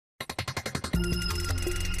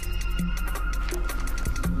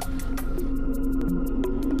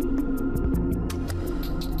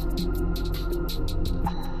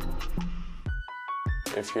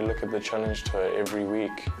If you look at the Challenge Tour every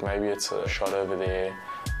week, maybe it's a shot over there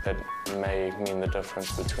that may mean the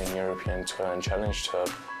difference between European Tour and Challenge Tour.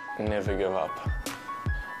 Never give up.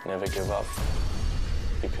 Never give up,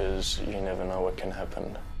 because you never know what can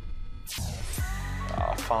happen.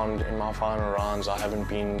 I found in my final rounds I haven't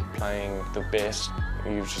been playing the best.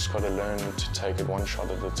 You've just got to learn to take it one shot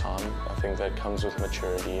at a time. I think that comes with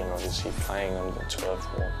maturity and obviously playing on the tour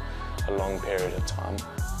for a long period of time.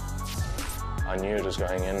 I knew it was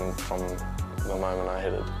going in from the moment I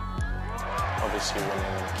hit it. Obviously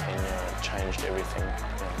winning Kenya changed everything.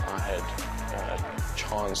 I had a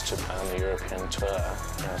chance to play on the European Tour,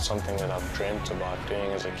 something that I've dreamt about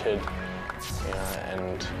doing as a kid,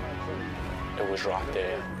 and it was right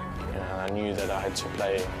there. I knew that I had to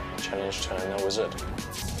play Challenge Tour, and that was it.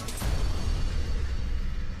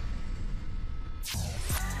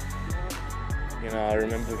 I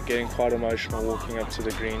remember getting quite emotional walking up to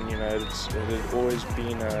the green. It had always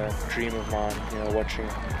been a dream of mine, watching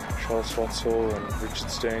Charles Schwartzel and Richard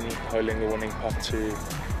Sterney holding the winning putt to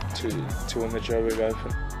win the Joburg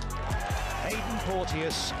Open. Haydn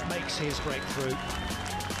Porteous makes his breakthrough.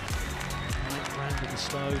 Brandon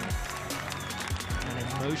Stone, an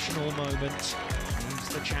emotional moment. He's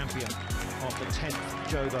the champion of the 10th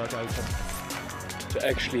Joburg Open. To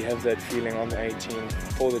actually have that feeling on the 18th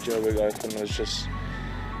for the Joburg Open was just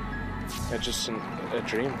a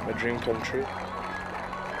dream come true.